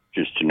prepared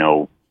just to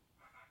know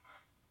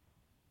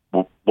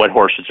what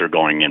horses are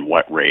going in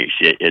what race.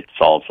 It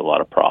solves a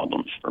lot of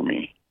problems for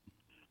me.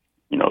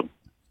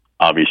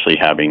 Obviously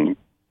having,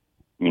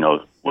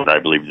 what I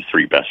believe the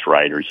 3 best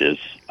riders is,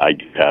 I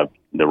do have,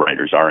 the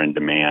riders are in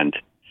demand.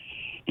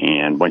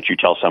 And once you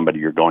tell somebody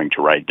you're going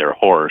to ride their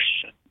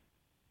horse,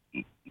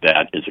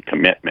 that is a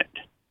commitment.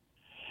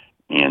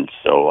 And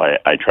so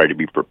I try to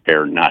be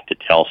prepared not to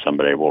tell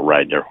somebody I will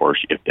ride their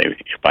horse if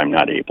I'm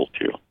not able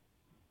to.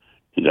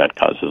 Because that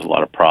causes a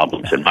lot of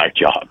problems in my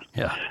job.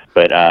 Yeah.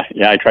 But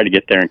I try to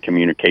get there and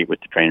communicate with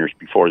the trainers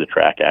before the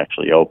track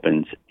actually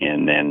opens,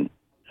 and then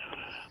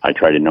I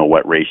try to know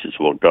what races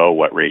will go,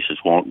 what races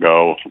won't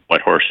go,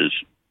 what horses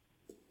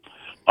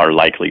are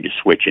likely to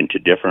switch into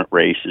different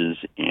races,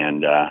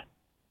 and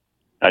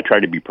I try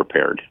to be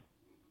prepared.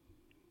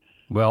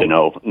 Well, to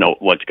know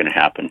what's going to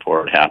happen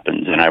before it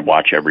happens, and I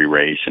watch every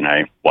race, and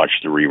I watch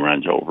the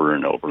reruns over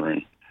and over,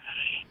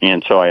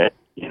 and so I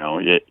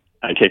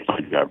take my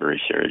job very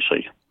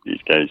seriously.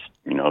 These guys,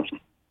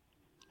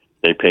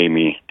 they pay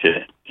me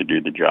to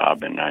do the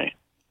job, and I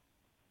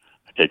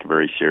take it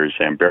very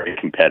seriously. I'm very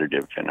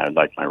competitive, and I'd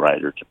like my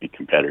rider to be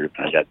competitive.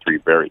 And I got 3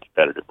 very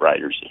competitive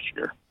riders this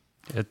year.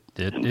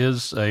 It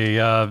is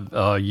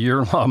a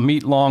year-long,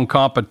 meet-long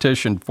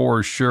competition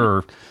for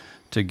sure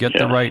to get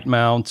the right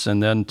mounts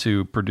and then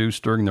to produce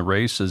during the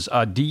races.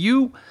 Do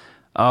you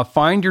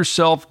find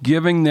yourself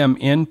giving them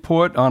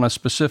input on a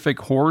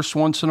specific horse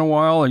once in a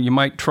while, and you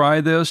might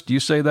try this? Do you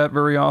say that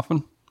very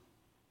often?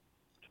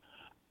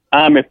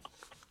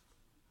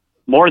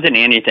 More than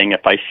anything,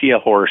 if I see a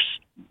horse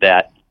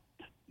that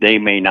they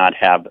may not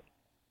have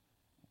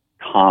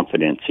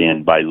confidence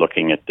in by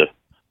looking at the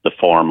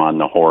form on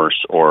the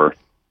horse or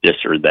this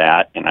or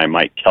that, and I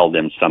might tell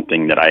them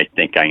something that I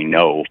think I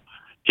know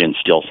to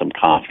instill some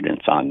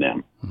confidence on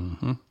them.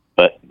 Mm-hmm.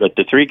 But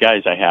the 3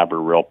 guys I have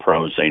are real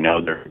pros. They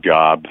know their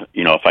job.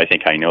 You know, if I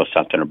think I know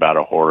something about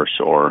a horse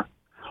or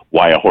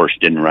why a horse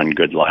didn't run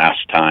good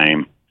last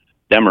time,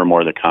 them are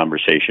more the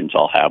conversations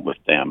I'll have with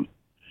them,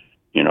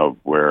 you know,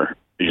 where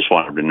I just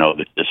want them to know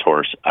that this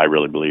horse, I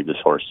really believe this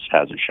horse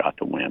has a shot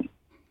to win.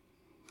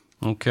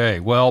 Okay,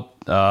 well,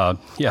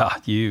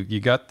 you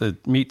got the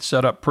meet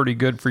set up pretty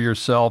good for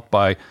yourself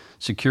by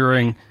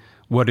securing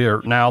what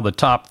are now the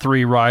top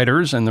 3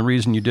 riders, and the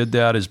reason you did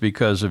that is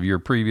because of your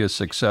previous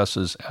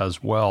successes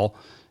as well.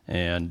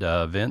 And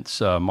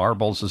Vince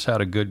Marbles has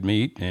had a good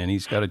meet, and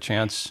he's got a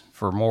chance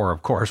for more,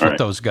 of course, with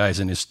those guys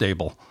in his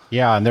stable.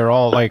 Yeah, and they're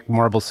all, like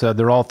Marbles said,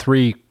 they're all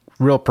 3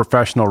 real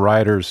professional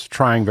riders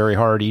trying very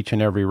hard each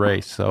and every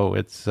race. So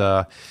it's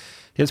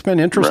been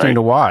interesting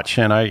to watch,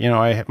 and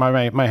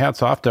my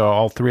hat's off to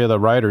all 3 of the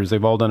riders.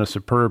 They've all done a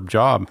superb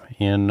job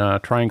in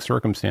trying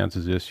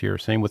circumstances this year.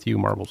 Same with you,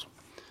 Marbles.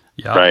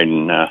 Yeah. Right,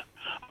 and I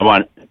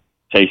want to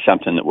say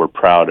something that we're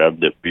proud of,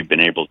 that we've been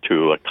able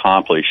to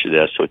accomplish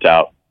this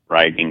without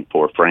riding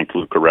for Frank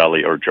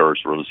Lucarelli or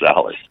George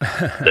Rosales,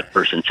 the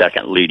first and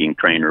second leading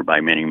trainer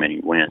by many, many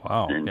wins.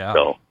 Wow,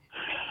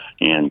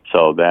 and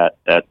so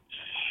that's,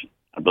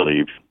 I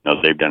believe,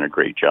 they've done a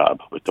great job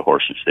with the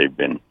horses they've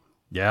been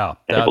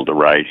able to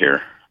ride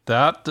here.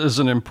 That is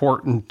an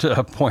important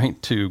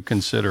point to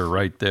consider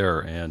right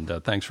there, and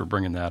thanks for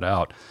bringing that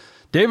out.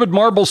 David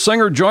Marbles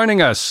Singer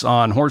joining us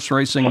on Horse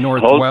Racing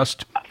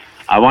Northwest.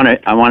 I want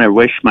to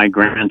wish my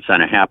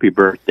grandson a happy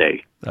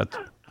birthday.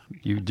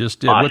 You just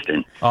did.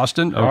 Austin.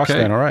 Austin? Okay.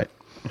 Austin, all right.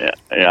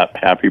 Yeah,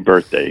 happy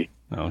birthday.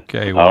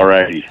 Okay, well, all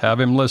righty.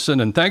 Have him listen,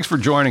 and thanks for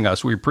joining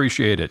us. We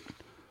appreciate it.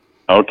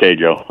 Okay,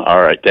 Joe.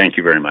 All right, thank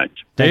you very much.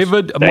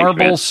 David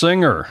Marbles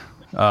Singer.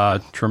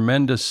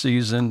 Tremendous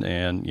season,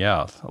 and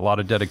a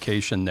lot of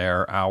dedication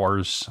there,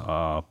 hours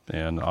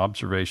and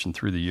observation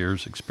through the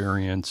years,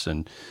 experience,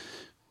 and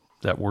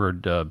that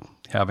word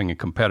having a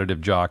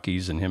competitive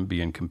jockeys and him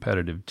being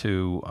competitive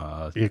too.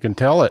 You can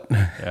tell it.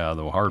 Yeah,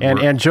 the hard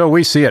work. And Joe,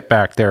 we see it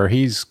back there.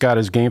 He's got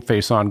his game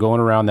face on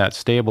going around that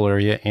stable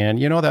area. And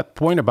that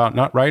point about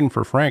not riding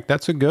for Frank,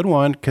 that's a good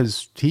one,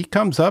 because he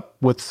comes up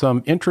with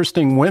some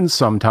interesting wins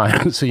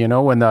sometimes, in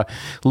the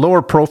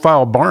lower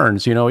profile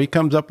barns. He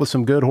comes up with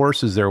some good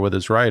horses there with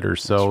his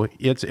riders. So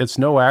it's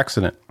no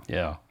accident.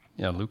 Yeah,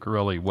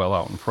 Lucarelli well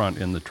out in front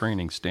in the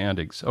training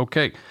standings.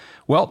 Okay.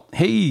 Well,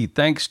 hey,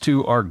 thanks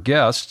to our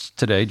guests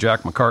today,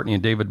 Jack McCartney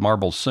and David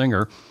Marbles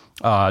Singer.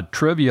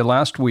 Trivia,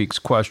 last week's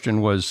question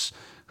was,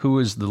 who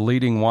is the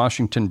leading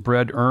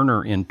Washington-bred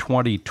earner in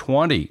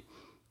 2020?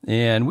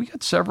 And we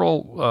got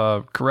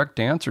several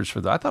correct answers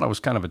for that. I thought it was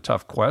kind of a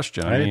tough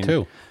question. I did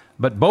too.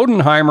 But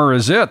Bodenheimer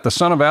is it, the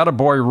son of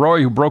Attaboy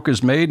Roy, who broke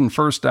his maiden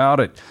first out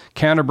at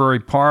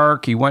Canterbury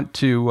Park. He went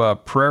to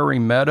Prairie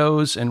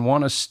Meadows and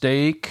won a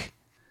stake.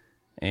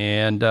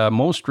 And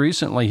most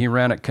recently, he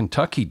ran at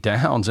Kentucky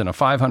Downs in a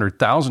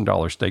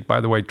 $500,000 stake,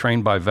 by the way,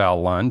 trained by Val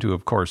Lund, who,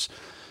 of course,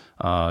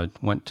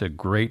 went to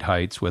great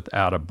heights with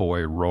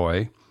Attaboy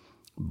Roy.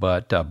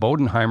 But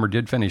Bodenheimer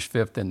did finish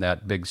 5th in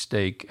that big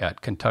stake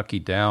at Kentucky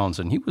Downs,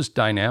 and he was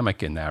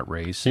dynamic in that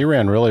race. He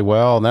ran really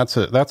well, and that's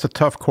a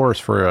tough course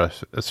for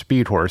a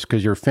speed horse,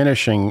 because you're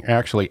finishing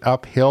actually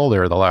uphill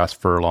there the last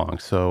furlong.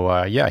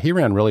 So, he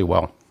ran really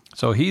well.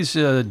 So he's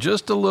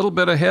just a little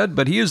bit ahead,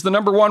 but he is the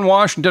number 1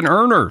 Washington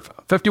earner,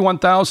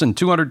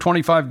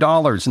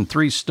 $51,225 in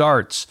 3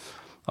 starts.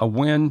 A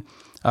win,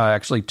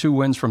 actually 2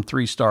 wins from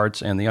 3 starts,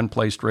 and the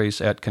unplaced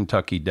race at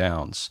Kentucky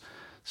Downs.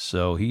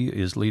 So he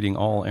is leading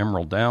all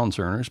Emerald Downs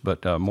earners,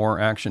 but more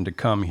action to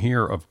come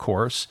here, of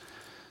course.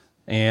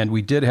 And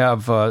we did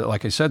have,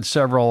 like I said,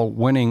 several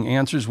winning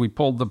answers. We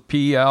pulled the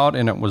P out,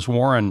 and it was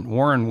Warren.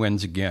 Warren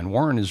wins again.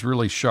 Warren is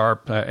really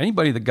sharp.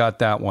 Anybody that got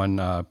that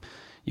one,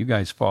 you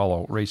guys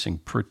follow racing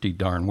pretty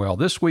darn well.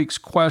 This week's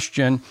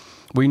question,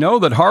 we know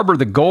that Harbor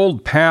the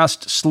Gold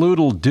passed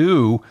Sloodle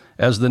Doo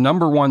as the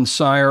number 1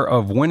 sire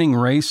of winning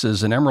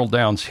races in Emerald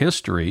Downs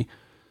history.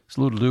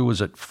 Sloodle Doo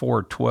was at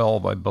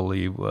 412, I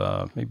believe,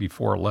 maybe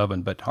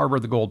 411, but Harbor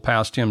the Gold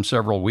passed him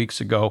several weeks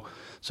ago.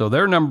 So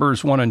their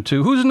numbers 1 and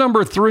 2. Who's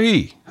number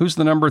 3? Who's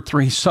the number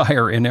 3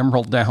 sire in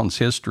Emerald Downs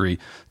history?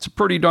 It's a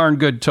pretty darn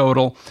good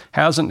total.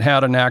 Hasn't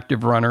had an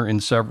active runner in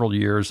several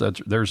years.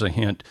 There's a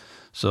hint.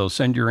 So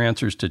send your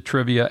answers to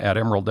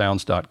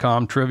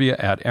trivia@emeralddowns.com,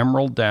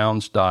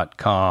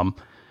 trivia@emeralddowns.com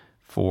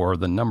for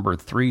the number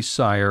 3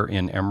 sire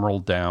in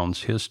Emerald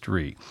Downs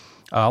history.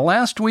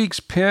 Last week's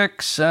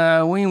picks,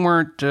 we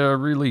weren't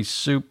really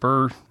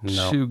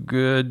too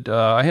good.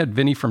 I had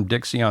Vinny from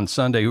Dixie on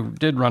Sunday, who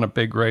did run a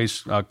big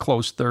race,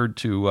 close third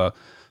to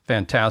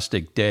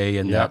Fantastic Day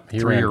in that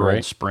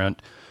 3-year-old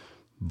sprint.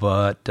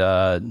 But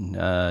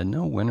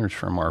no winners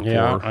from our pool.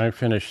 Yeah, I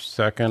finished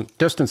second.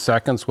 Distant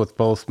seconds with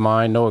both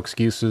mine. No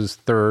excuses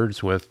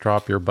thirds with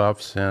Drop Your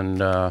Buffs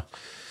and...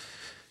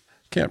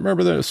 can't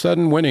remember the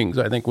Sudden Winnings,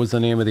 I think was the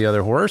name of the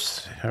other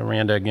horse. I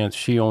ran against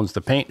She Owns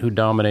the Paint, who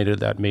dominated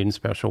that maiden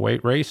special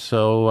weight race.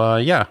 So,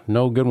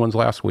 no good ones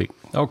last week.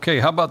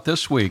 Okay, how about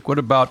this week? What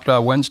about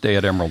Wednesday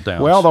at Emerald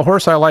Downs? Well, the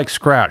horse I like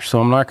scratched, so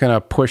I'm not going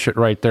to push it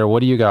right there. What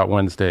do you got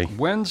Wednesday?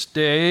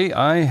 Wednesday,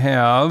 I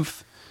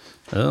have...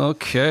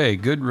 Okay,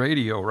 good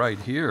radio right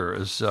here.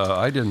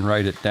 I didn't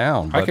write it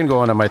down. I can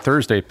go into my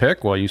Thursday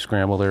pick while you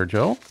scramble there,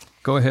 Joe.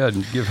 Go ahead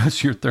and give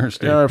us your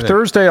Thursday pick.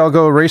 Thursday, I'll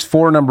go race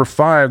 4, number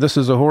 5. This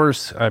is a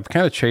horse I've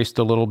kind of chased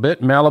a little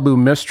bit.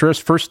 Malibu Mistress,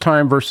 first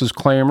time versus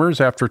Claimers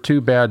after 2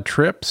 bad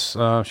trips.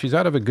 She's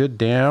out of a good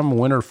dam.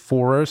 Winter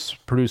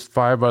Forest, produced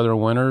 5 other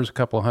winners, a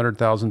couple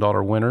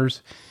 $100,000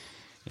 winners.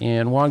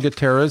 And Juan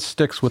Gutierrez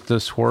sticks with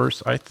this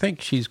horse. I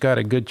think she's got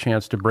a good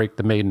chance to break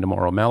the maiden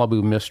tomorrow.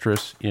 Malibu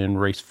Mistress in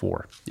race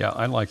 4. Yeah,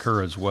 I like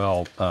her as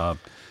well. A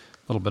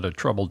little bit of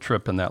troubled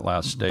trip in that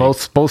last stage.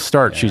 Both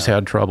starts she's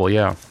had trouble,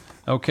 yeah.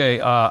 Okay,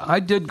 I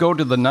did go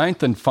to the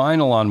 9th and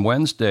final on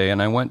Wednesday,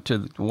 and I went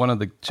to one of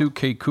the 2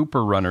 K.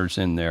 Cooper runners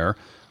in there.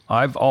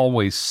 I've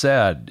always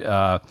said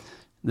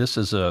this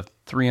is a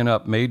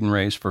 3-and-up maiden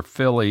race for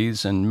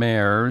fillies and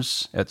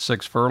mares at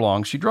 6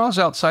 furlongs. She draws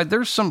outside.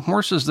 There's some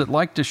horses that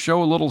like to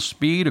show a little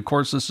speed. Of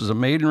course, this is a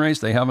maiden race.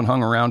 They haven't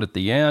hung around at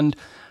the end.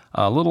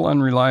 A little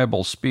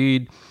unreliable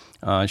speed.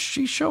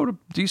 She showed a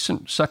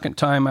decent second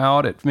time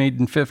out at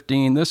maiden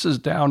 15. This is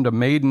down to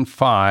maiden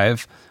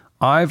 5.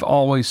 I've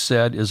always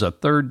said is a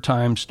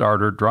third-time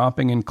starter,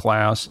 dropping in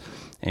class,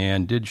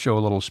 and did show a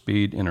little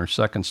speed in her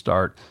second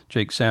start.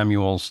 Jake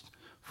Samuels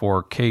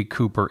for K.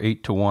 Cooper,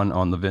 8-1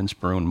 on the Vince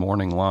Bruin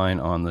morning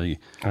line on the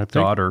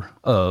daughter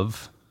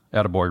of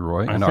Attaboy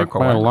Roy. I think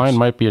my line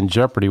might be in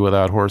jeopardy with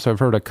that horse. I've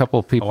heard a couple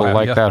of people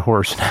like that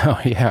horse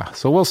now. Yeah,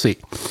 so we'll see.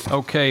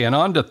 Okay, and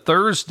on to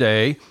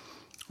Thursday.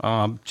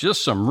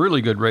 Just some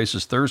really good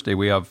races Thursday.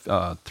 We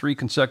have 3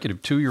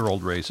 consecutive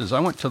 2-year-old races.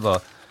 I went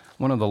to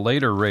one of the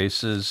later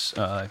races,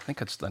 I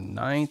think it's the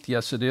 9th.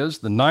 Yes, it is.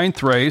 The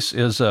 9th race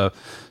is a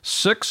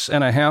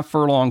 6.5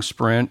 furlong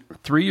sprint,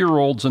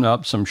 3-year-olds and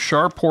up, some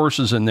sharp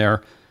horses in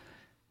there.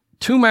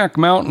 Tumac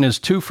Mountain is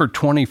 2 for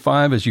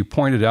 25, as you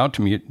pointed out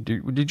to me.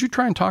 Did you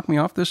try and talk me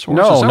off this horse?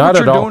 No, not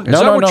at all. Is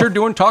that what you're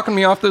doing, talking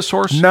me off this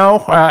horse?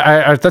 No,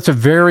 that's a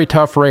very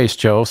tough race,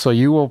 Joe. So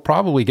you will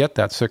probably get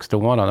that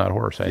 6-1 on that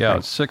horse, I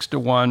think.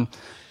 6-1.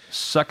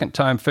 Second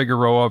time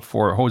Figueroa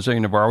for Jose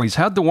Navarro. He's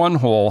had the 1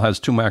 hole, has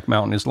Tumac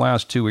Mountain. His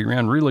last 2, he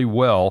ran really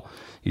well.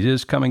 He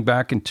is coming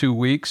back in 2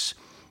 weeks.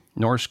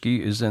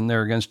 Norski is in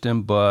there against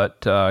him,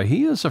 but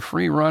he is a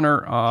free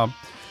runner,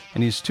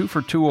 and he's 2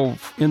 for 2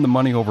 in the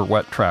money over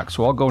wet track.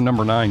 So I'll go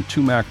number 9,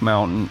 Tumac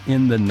Mountain,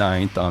 in the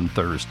 9th on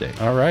Thursday.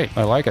 All right,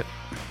 I like it.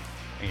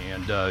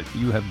 And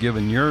you have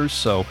given yours.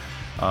 So,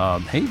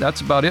 hey, that's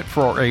about it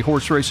for a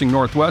Horse Racing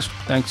Northwest.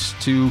 Thanks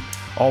to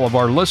all of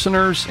our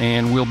listeners,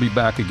 and we'll be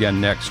back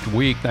again next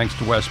week. Thanks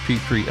to Wes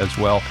Petrie as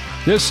well.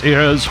 This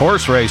is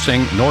Horse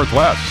Racing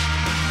Northwest.